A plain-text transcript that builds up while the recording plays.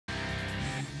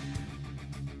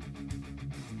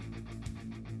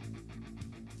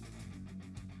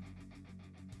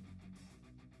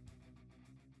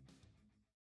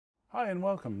Hi and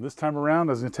welcome. This time around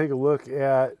I was going to take a look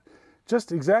at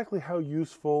just exactly how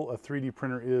useful a 3D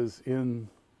printer is in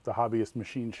the hobbyist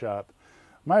machine shop.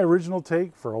 My original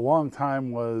take for a long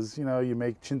time was, you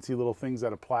make chintzy little things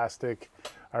out of plastic.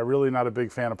 I'm really not a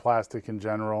big fan of plastic in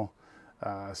general.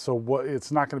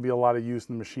 It's not going to be a lot of use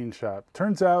in the machine shop.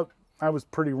 Turns out I was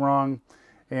pretty wrong,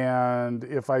 and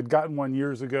if I'd gotten one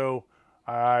years ago,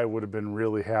 I would have been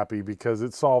really happy because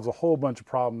it solves a whole bunch of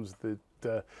problems that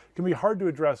can be hard to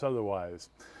address otherwise.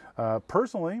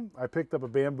 Personally, I picked up a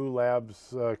Bamboo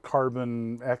Labs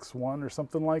Carbon X1 or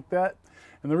something like that.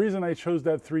 And the reason I chose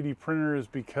that 3D printer is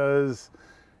because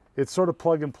it's sort of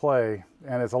plug and play,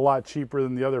 and it's a lot cheaper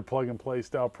than the other plug and play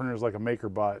style printers like a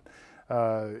MakerBot.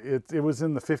 It was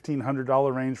in the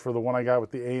 $1,500 range for the one I got with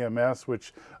the AMS,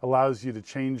 which allows you to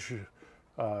change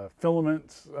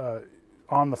filaments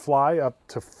on the fly, up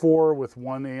to 4 with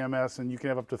one AMS, and you can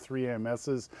have up to 3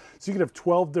 AMSs. So you could have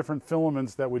 12 different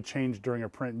filaments that would change during a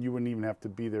print, and you wouldn't even have to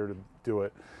be there to do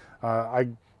it.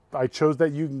 I chose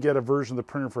that. You can get a version of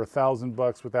the printer for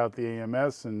 $1,000 without the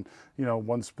AMS, and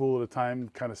one spool at a time,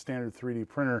 kind of standard 3D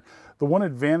printer. The one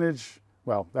advantage,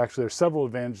 well, actually there's several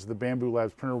advantages of the Bamboo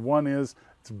Labs printer. One is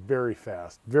it's very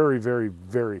fast, very, very,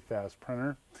 very fast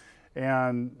printer.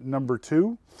 And number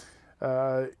two,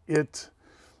 it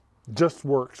just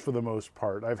works for the most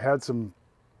part. I've had some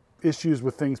issues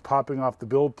with things popping off the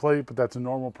build plate, but that's a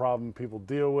normal problem people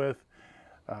deal with.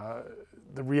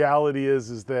 The reality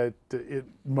is that it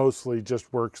mostly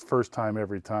just works first time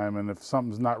every time, and if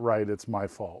something's not right, it's my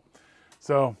fault.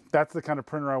 So that's the kind of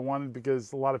printer I wanted,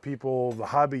 because a lot of people, the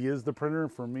hobby is the printer.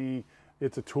 For me,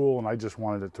 it's a tool, and I just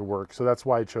wanted it to work. So that's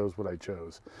why I chose what I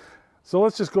chose. So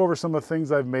let's just go over some of the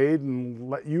things I've made and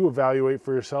let you evaluate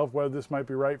for yourself whether this might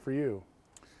be right for you.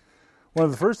 One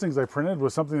of the first things I printed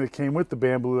was something that came with the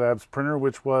Bamboo Labs printer,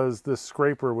 which was this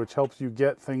scraper, which helps you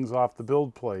get things off the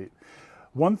build plate.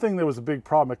 One thing that was a big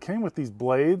problem, it came with these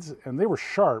blades, and they were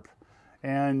sharp,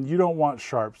 and you don't want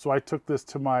sharp. So I took this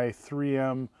to my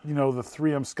 3M, the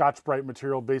 3M Scotch-Brite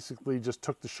material, basically just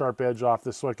took the sharp edge off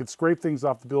this so I could scrape things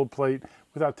off the build plate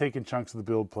without taking chunks of the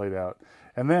build plate out.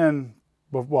 And then,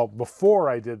 well, before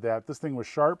I did that, this thing was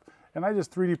sharp, and I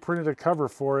just 3D printed a cover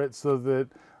for it so that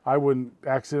I wouldn't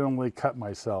accidentally cut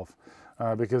myself,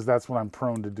 because that's what I'm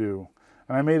prone to do.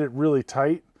 And I made it really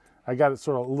tight. I got it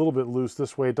sort of a little bit loose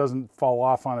this way. It doesn't fall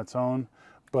off on its own,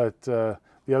 but the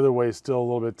other way is still a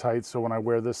little bit tight, so when I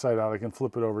wear this side out, I can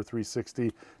flip it over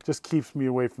 360. Just keeps me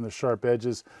away from the sharp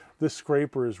edges. This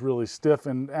scraper is really stiff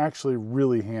and actually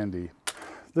really handy.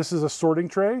 This is a sorting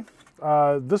tray.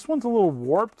 This one's a little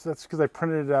warped. That's because I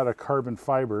printed it out of carbon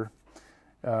fiber.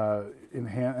 In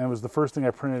hand, and it was the first thing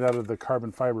I printed out of the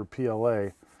carbon fiber PLA.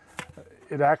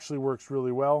 It actually works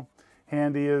really well.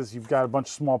 Handy is you've got a bunch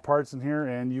of small parts in here,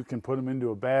 and you can put them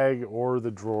into a bag or the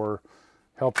drawer.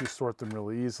 Help you sort them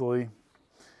really easily.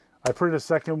 I printed a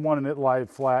second one and it lied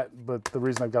flat, but the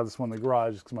reason I got this one in the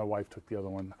garage is because my wife took the other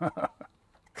one.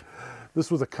 This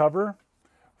was a cover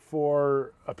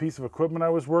for a piece of equipment I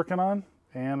was working on,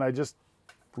 and I just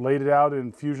laid it out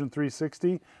in Fusion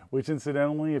 360, which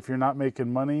incidentally, if you're not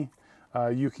making money,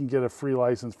 you can get a free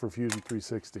license for Fusion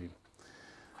 360.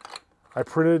 I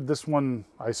printed this one,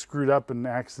 I screwed up and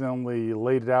accidentally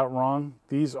laid it out wrong.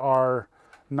 These are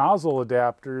nozzle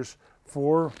adapters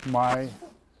for my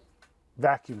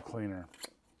vacuum cleaner,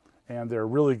 and they're a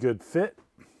really good fit.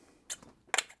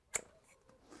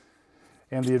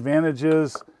 And the advantage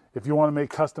is, if you want to make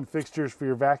custom fixtures for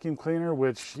your vacuum cleaner,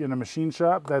 which in a machine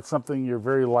shop, that's something you're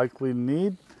very likely to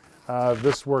need,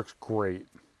 this works great.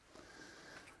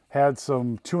 Had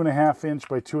some 2.5 inch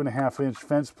by 2.5 inch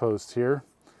fence posts here.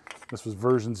 This was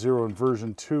version 0 and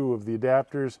version 2 of the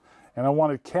adapters, and I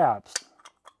wanted caps.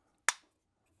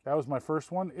 That was my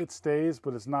first one. It stays,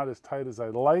 but it's not as tight as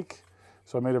I'd like.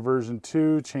 So I made a version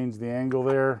 2, changed the angle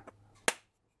there.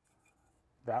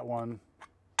 That one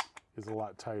is a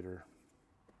lot tighter.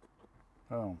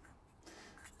 Oh,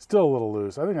 still a little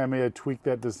loose. I think I may have tweaked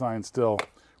that design still.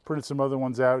 Printed some other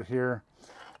ones out here.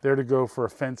 There to go for a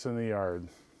fence in the yard.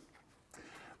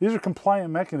 These are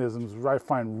compliant mechanisms, which I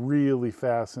find really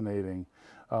fascinating.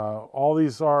 All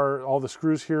the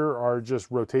screws here are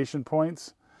just rotation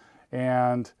points.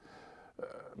 And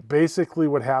basically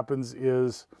what happens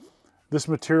is this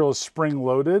material is spring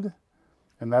loaded,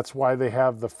 and that's why they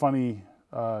have the funny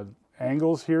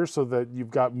angles here, so that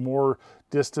you've got more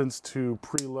distance to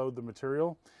preload the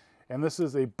material. And this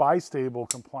is a bistable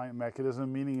compliant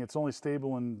mechanism, meaning it's only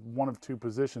stable in one of two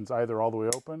positions, either all the way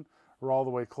open or all the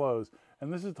way closed.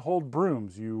 And this is to hold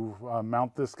brooms. You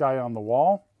mount this guy on the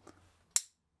wall,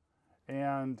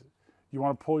 and you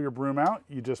want to pull your broom out,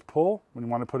 you just pull. When you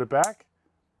want to put it back,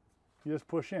 you just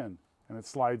push in and it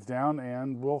slides down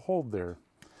and will hold there.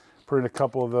 Printed a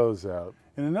couple of those out.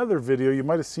 In another video, you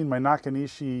might have seen my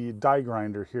Nakanishi die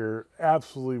grinder here.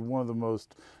 Absolutely one of the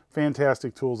most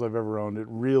fantastic tools I've ever owned. It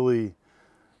really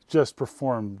just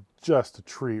performed just a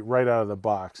treat right out of the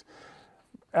box.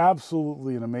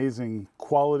 Absolutely an amazing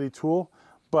quality tool,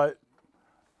 but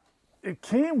it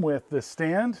came with this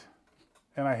stand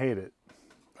and I hate it.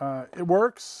 It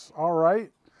works all right.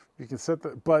 You can set the,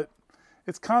 but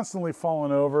it's constantly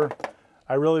falling over.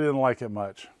 I really didn't like it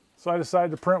much. So I decided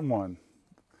to print one.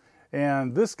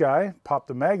 And this guy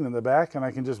popped a magnet in the back and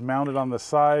I can just mount it on the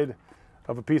side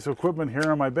of a piece of equipment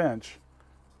here on my bench.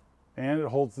 And it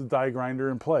holds the die grinder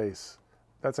in place.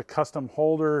 That's a custom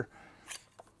holder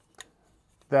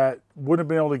that wouldn't have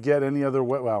been able to get any other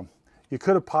way. Well, you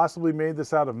could have possibly made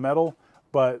this out of metal,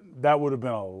 but that would have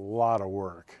been a lot of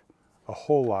work, a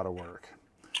whole lot of work.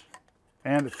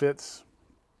 And it fits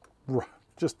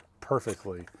just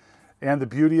perfectly. And the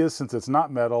beauty is, since it's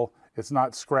not metal, it's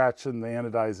not scratching the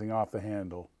anodizing off the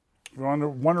handle. If you're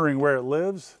wondering where it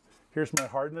lives, here's my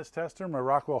hardness tester, my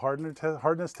Rockwell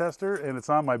hardness tester, and it's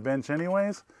on my bench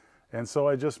anyways. And so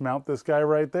I just mount this guy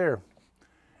right there.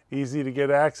 Easy to get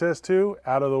access to,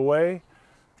 out of the way.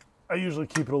 I usually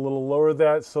keep it a little lower than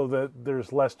that so that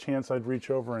there's less chance I'd reach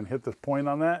over and hit the point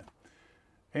on that.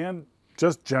 And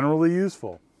just generally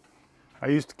useful. I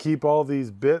used to keep all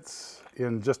these bits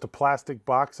in just a plastic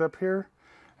box up here,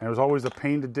 and it was always a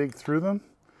pain to dig through them.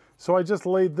 So I just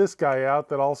laid this guy out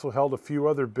that also held a few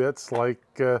other bits like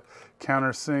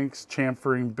countersinks,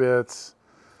 chamfering bits,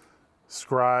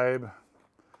 scribe,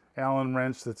 Allen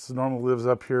wrench that normally lives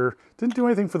up here. Didn't do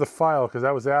anything for the file because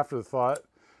that was after the thought.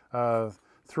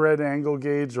 Thread angle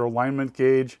gauge or alignment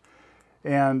gauge.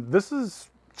 And this is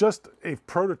just a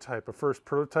prototype, a first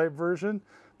prototype version.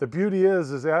 The beauty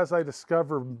is as I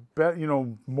discover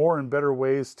more and better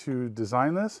ways to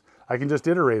design this, I can just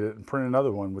iterate it and print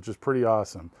another one, which is pretty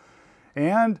awesome.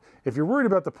 And if you're worried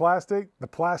about the plastic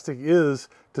is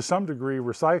to some degree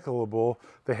recyclable.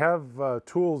 They have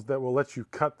tools that will let you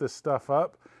cut this stuff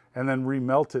up and then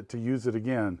remelt it to use it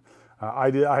again. I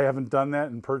haven't done that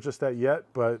and purchased that yet,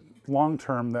 but long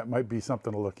term that might be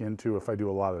something to look into if I do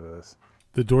a lot of this.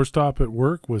 The doorstop at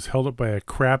work was held up by a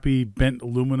crappy bent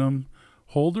aluminum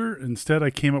holder. Instead, I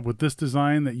came up with this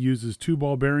design that uses 2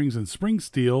 ball bearings and spring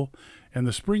steel, and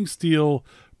the spring steel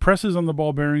presses on the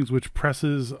ball bearings, which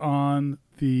presses on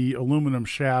the aluminum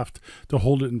shaft to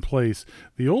hold it in place.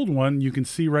 The old one, you can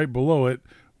see right below it,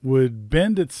 would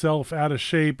bend itself out of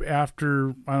shape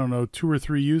after, I don't know, 2 or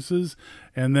 3 uses,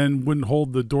 and then wouldn't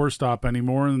hold the doorstop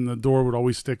anymore, and the door would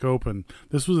always stick open.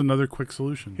 This was another quick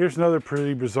solution. Here's another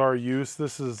pretty bizarre use.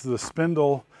 This is the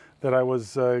spindle that I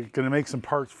was going to make some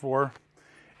parts for.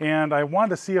 And I wanted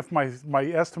to see if my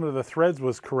estimate of the threads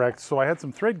was correct, so I had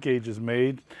some thread gauges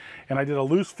made, and I did a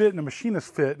loose fit and a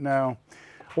machinist fit. Now,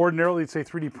 ordinarily, you'd say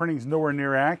 3D printing is nowhere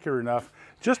near accurate enough.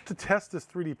 Just to test this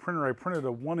 3D printer, I printed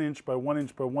a 1 inch by 1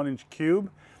 inch by 1 inch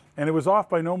cube, and it was off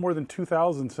by no more than 2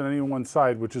 thousandths on any one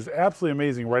side, which is absolutely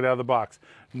amazing right out of the box.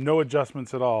 No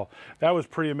adjustments at all. That was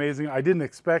pretty amazing. I didn't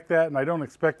expect that, and I don't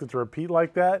expect it to repeat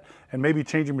like that, and maybe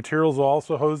changing materials will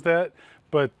also hose that,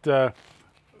 but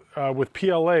with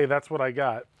PLA, that's what I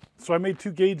got. So I made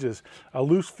 2 gauges, a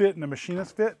loose fit and a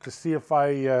machinist fit, to see if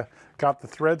I got the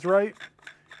threads right.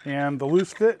 And the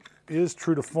loose fit is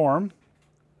true to form.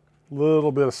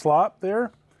 Little bit of slop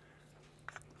there.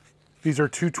 These are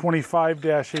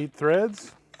 225-8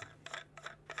 threads.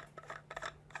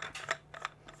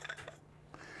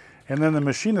 And then the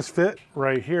machinist fit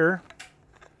right here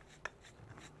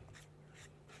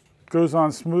goes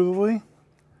on smoothly,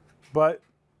 but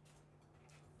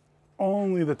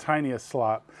only the tiniest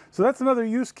slop. So that's another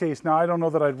use case. Now, I don't know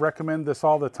that I'd recommend this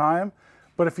all the time,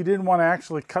 but if you didn't want to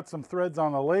actually cut some threads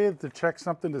on a lathe to check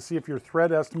something to see if your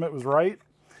thread estimate was right,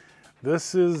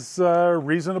 this is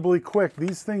reasonably quick.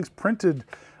 These things printed,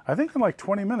 I think, in like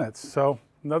 20 minutes. So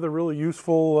another really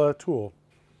useful tool.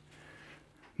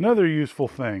 Another useful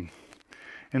thing.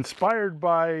 Inspired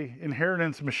by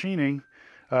Inheritance Machining,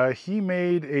 he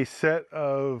made a set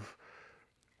of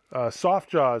soft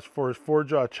jaws for his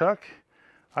 4-jaw chuck.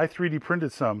 I 3D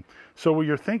printed some. So what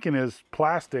you're thinking is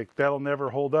plastic, that'll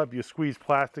never hold up. You squeeze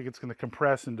plastic, it's going to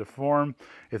compress and deform.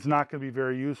 It's not going to be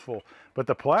very useful. But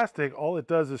the plastic, all it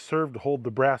does is serve to hold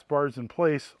the brass bars in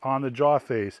place on the jaw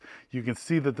face. You can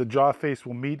see that the jaw face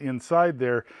will meet inside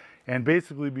there and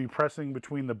basically be pressing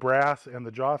between the brass and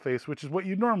the jaw face, which is what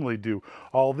you normally do.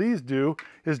 All these do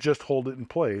is just hold it in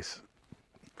place.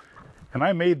 And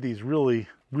I made these really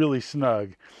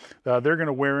snug. They're going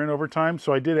to wear in over time,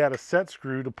 so I did add a set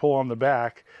screw to pull on the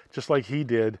back, just like he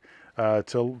did,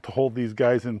 to hold these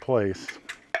guys in place.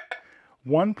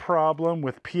 One problem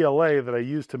with PLA that I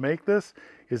use to make this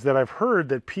is that I've heard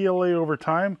that PLA over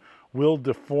time will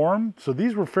deform. So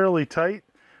these were fairly tight,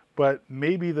 but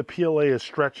maybe the PLA is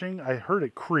stretching. I heard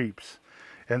it creeps.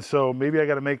 And so maybe I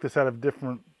got to make this out of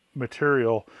different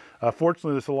material.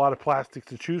 Fortunately, there's a lot of plastics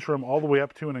to choose from, all the way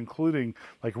up to and including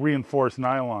like reinforced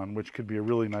nylon, which could be a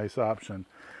really nice option.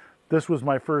 This was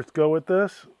my first go at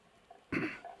this.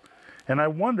 And I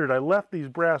wondered, I left these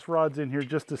brass rods in here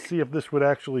just to see if this would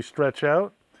actually stretch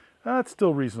out. It's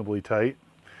still reasonably tight.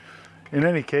 In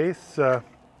any case, there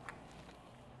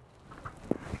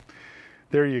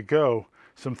you go.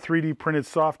 Some 3D printed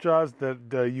soft jaws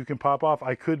that you can pop off.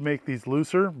 I could make these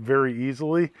looser very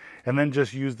easily and then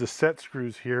just use the set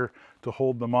screws here to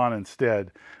hold them on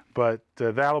instead. But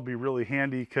that'll be really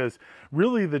handy, because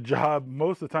really the job,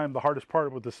 most of the time, the hardest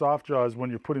part with the soft jaws when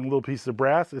you're putting little pieces of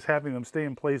brass is having them stay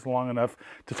in place long enough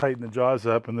to tighten the jaws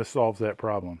up, and this solves that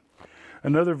problem.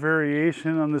 Another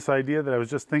variation on this idea that I was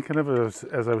just thinking of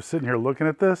as I was sitting here looking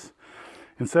at this,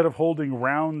 instead of holding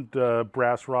round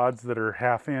brass rods that are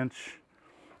 1/2 inch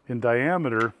in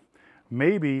diameter,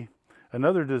 maybe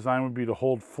another design would be to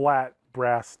hold flat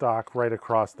brass stock right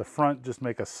across the front. Just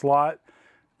make a slot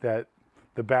that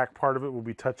the back part of it will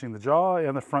be touching the jaw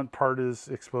and the front part is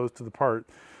exposed to the part.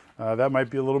 That might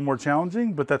be a little more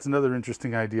challenging, but that's another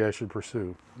interesting idea I should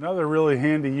pursue. Another really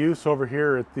handy use over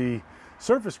here at the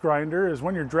surface grinder is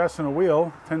when you're dressing a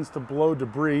wheel, it tends to blow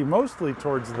debris mostly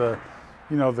towards the,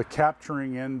 the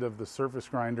capturing end of the surface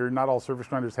grinder. Not all surface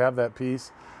grinders have that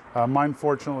piece. Mine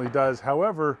fortunately does.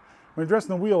 However, when you're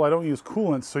dressing the wheel, I don't use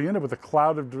coolant, so you end up with a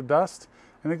cloud of dust,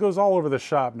 and it goes all over the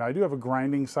shop. Now, I do have a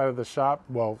grinding side of the shop,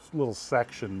 well, a little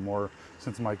section more,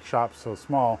 since my shop's so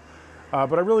small,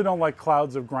 but I really don't like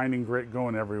clouds of grinding grit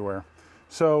going everywhere.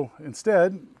 So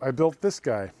instead, I built this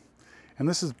guy, and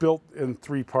this is built in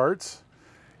 3 parts.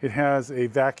 It has a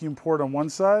vacuum port on one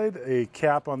side, a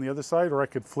cap on the other side, or I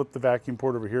could flip the vacuum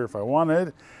port over here if I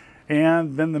wanted,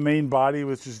 and then the main body,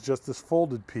 which is just this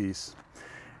folded piece.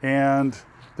 And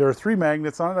there are 3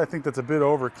 magnets on it. I think that's a bit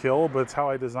overkill, but it's how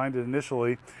I designed it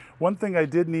initially. One thing I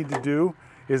did need to do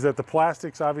is that the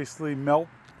plastics obviously melt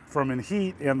from in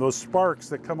heat, and those sparks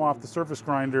that come off the surface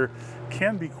grinder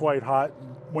can be quite hot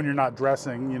when you're not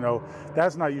dressing.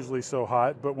 That's not usually so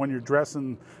hot, but when you're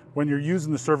dressing, when you're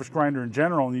using the surface grinder in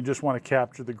general and you just want to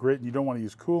capture the grit and you don't want to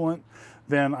use coolant,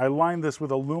 then I lined this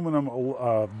with aluminum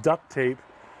duct tape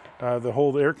that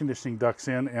hold air conditioning ducts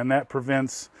in, and that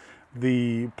prevents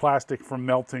the plastic from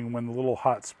melting when the little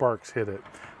hot sparks hit it.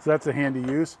 So that's a handy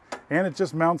use. And it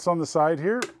just mounts on the side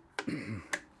here,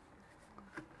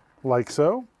 like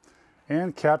so,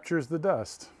 and captures the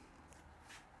dust.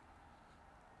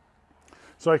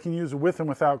 So I can use it with and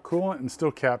without coolant and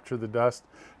still capture the dust,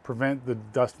 prevent the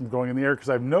dust from going in the air, because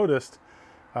I've noticed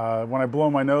when I blow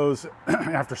my nose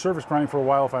after surface grinding for a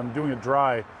while, if I'm doing it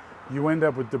dry, you end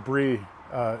up with debris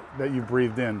that you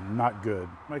breathed in. Not good.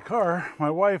 My car, my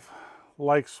wife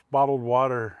likes bottled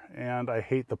water, and I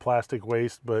hate the plastic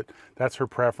waste, but that's her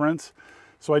preference.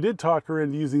 So I did talk her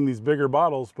into using these bigger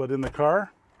bottles, but in the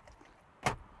car,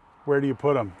 where do you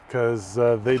put them? Because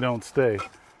they don't stay.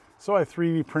 So I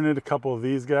 3D printed a couple of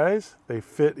these guys. They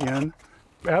fit in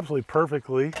absolutely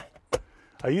perfectly.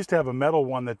 I used to have a metal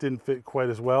one that didn't fit quite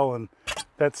as well, and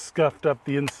that scuffed up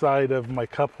the inside of my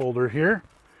cup holder here.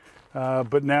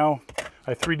 But now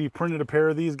I 3D printed a pair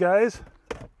of these guys,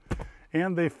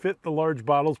 and they fit the large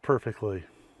bottles perfectly.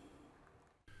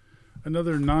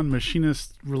 Another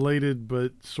non-machinist related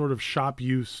but sort of shop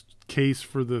use case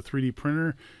for the 3D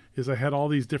printer is I had all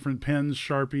these different pens,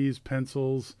 Sharpies,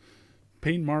 pencils,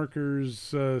 paint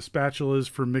markers, spatulas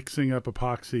for mixing up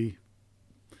epoxy.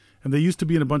 And they used to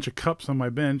be in a bunch of cups on my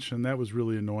bench, and that was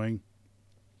really annoying.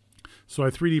 So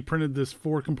I 3D printed this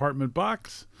 4-compartment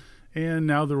box, and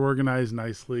now they're organized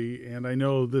nicely. And I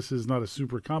know this is not a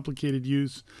super complicated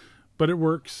use, but it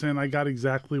works, and I got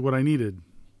exactly what I needed.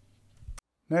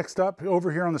 Next up,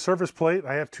 over here on the surface plate,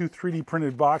 I have 2 3D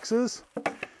printed boxes.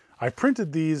 I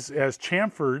printed these as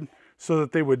chamfered so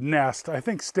that they would nest. I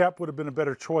think step would have been a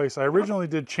better choice. I originally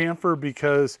did chamfer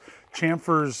because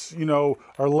chamfers,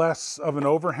 are less of an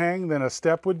overhang than a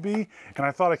step would be, and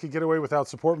I thought I could get away without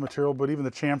support material, but even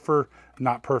the chamfer,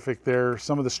 not perfect there.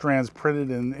 Some of the strands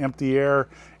printed in empty air,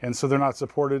 and so they're not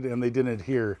supported and they didn't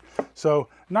adhere. So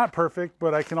not perfect,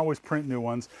 but I can always print new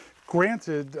ones.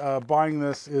 Granted, buying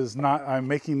this is not, I'm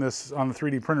making this on the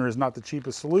 3D printer is not the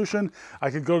cheapest solution. I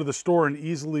could go to the store and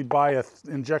easily buy a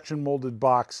injection molded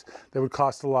box that would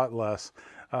cost a lot less.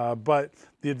 But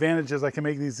the advantage is I can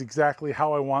make these exactly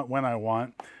how I want, when I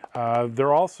want.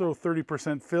 They're also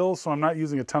 30% fill, so I'm not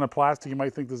using a ton of plastic. You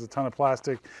might think there's a ton of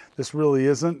plastic. This really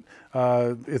isn't.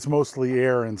 It's mostly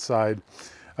air inside.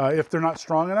 If they're not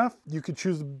strong enough, you could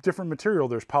choose a different material.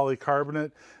 There's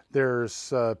polycarbonate,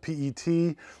 there's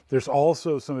PET, there's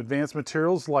also some advanced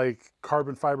materials like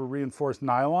carbon fiber reinforced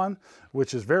nylon,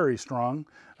 which is very strong.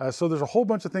 So there's a whole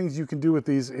bunch of things you can do with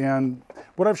these, and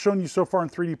what I've shown you so far in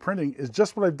 3D printing is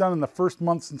just what I've done in the first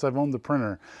month since I've owned the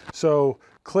printer. So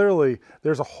clearly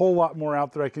there's a whole lot more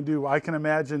out there I can do. I can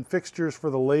imagine fixtures for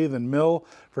the lathe and mill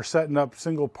for setting up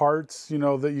single parts, you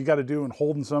know, that you got to do and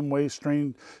hold in some way,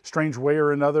 strange way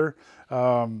or another.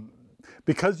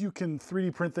 Because you can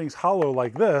 3D print things hollow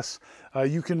like this,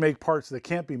 you can make parts that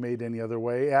can't be made any other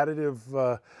way.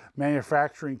 Additive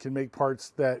manufacturing can make parts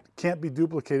that can't be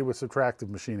duplicated with subtractive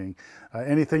machining.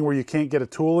 Anything where you can't get a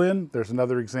tool in, there's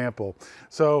another example.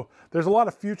 So there's a lot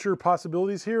of future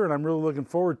possibilities here, and I'm really looking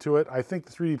forward to it. I think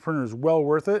the 3D printer is well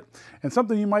worth it, and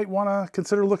something you might want to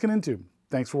consider looking into.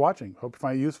 Thanks for watching. Hope you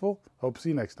find it useful. Hope to see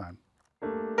you next time.